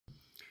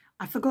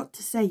I forgot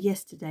to say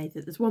yesterday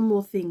that there's one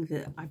more thing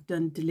that I've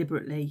done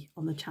deliberately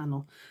on the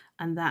channel,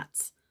 and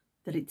that's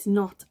that it's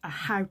not a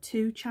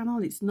how-to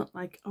channel. It's not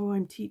like, oh,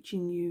 I'm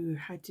teaching you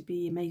how to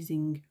be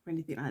amazing or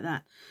anything like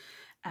that.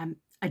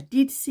 I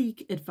did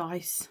seek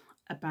advice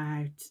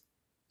about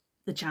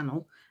the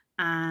channel,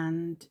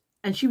 and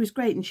she was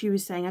great, and she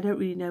was saying, I don't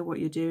really know what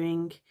you're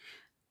doing,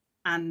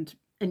 and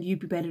you'd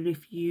be better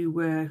if you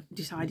were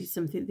decided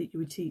something that you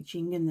were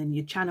teaching, and then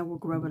your channel will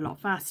grow a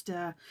lot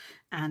faster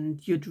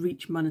and you'd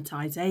reach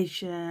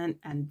monetization,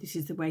 and this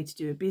is the way to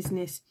do a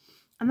business.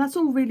 And that's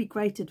all really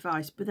great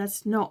advice, but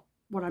that's not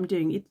what I'm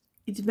doing.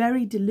 It's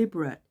very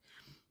deliberate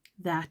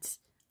that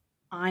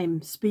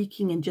I'm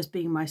speaking and just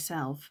being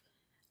myself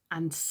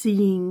and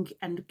seeing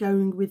and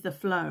going with the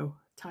flow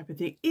type of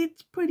thing.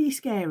 It's pretty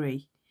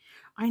scary.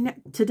 I know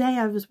today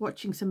I was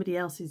watching somebody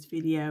else's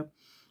video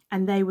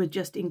and they were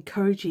just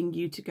encouraging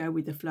you to go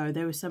with the flow.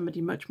 There was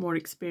somebody much more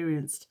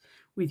experienced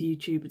with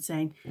YouTube and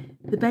saying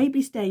the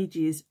baby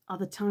stages are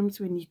the times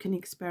when you can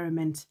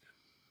experiment.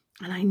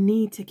 And I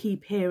need to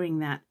keep hearing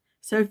that.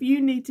 So if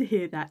you need to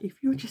hear that,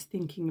 if you're just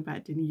thinking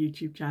about doing a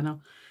YouTube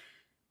channel,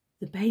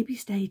 the baby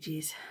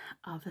stages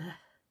are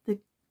the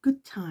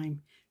good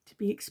time to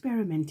be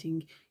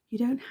experimenting. You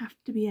don't have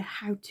to be a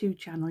how-to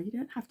channel. You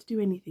don't have to do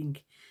anything.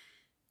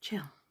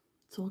 Chill.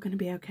 It's all going to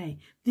be okay.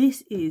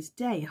 This is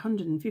day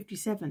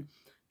 157.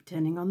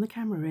 Turning on the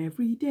camera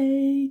every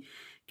day,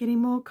 getting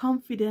more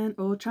confident,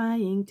 or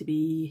trying to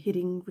be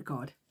hitting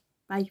record.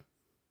 Bye.